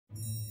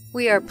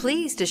We are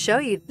pleased to show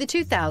you the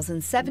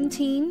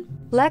 2017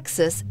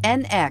 Lexus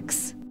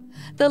NX.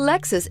 The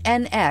Lexus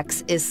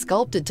NX is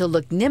sculpted to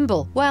look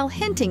nimble while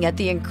hinting at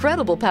the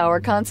incredible power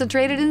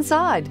concentrated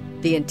inside.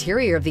 The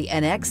interior of the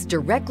NX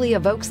directly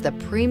evokes the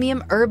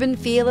premium urban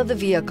feel of the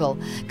vehicle,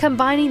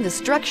 combining the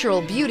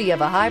structural beauty of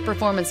a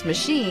high-performance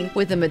machine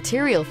with a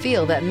material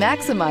feel that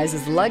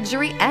maximizes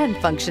luxury and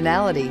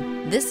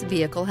functionality. This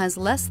vehicle has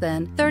less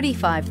than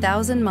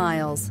 35,000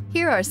 miles.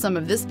 Here are some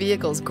of this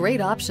vehicle's great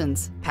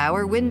options: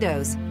 power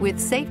windows with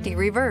safety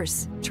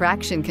reverse,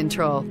 traction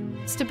control,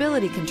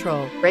 stability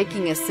control,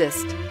 braking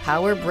assist,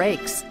 power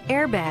brakes,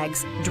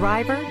 airbags,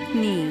 driver,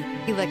 knee,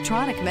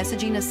 electronic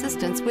messaging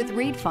assistance with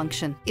read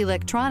function,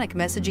 electronic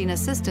messaging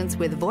assistance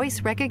with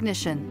voice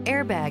recognition,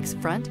 airbags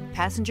front,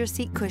 passenger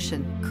seat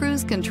cushion,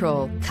 cruise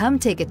control. Come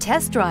take a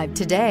test drive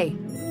today.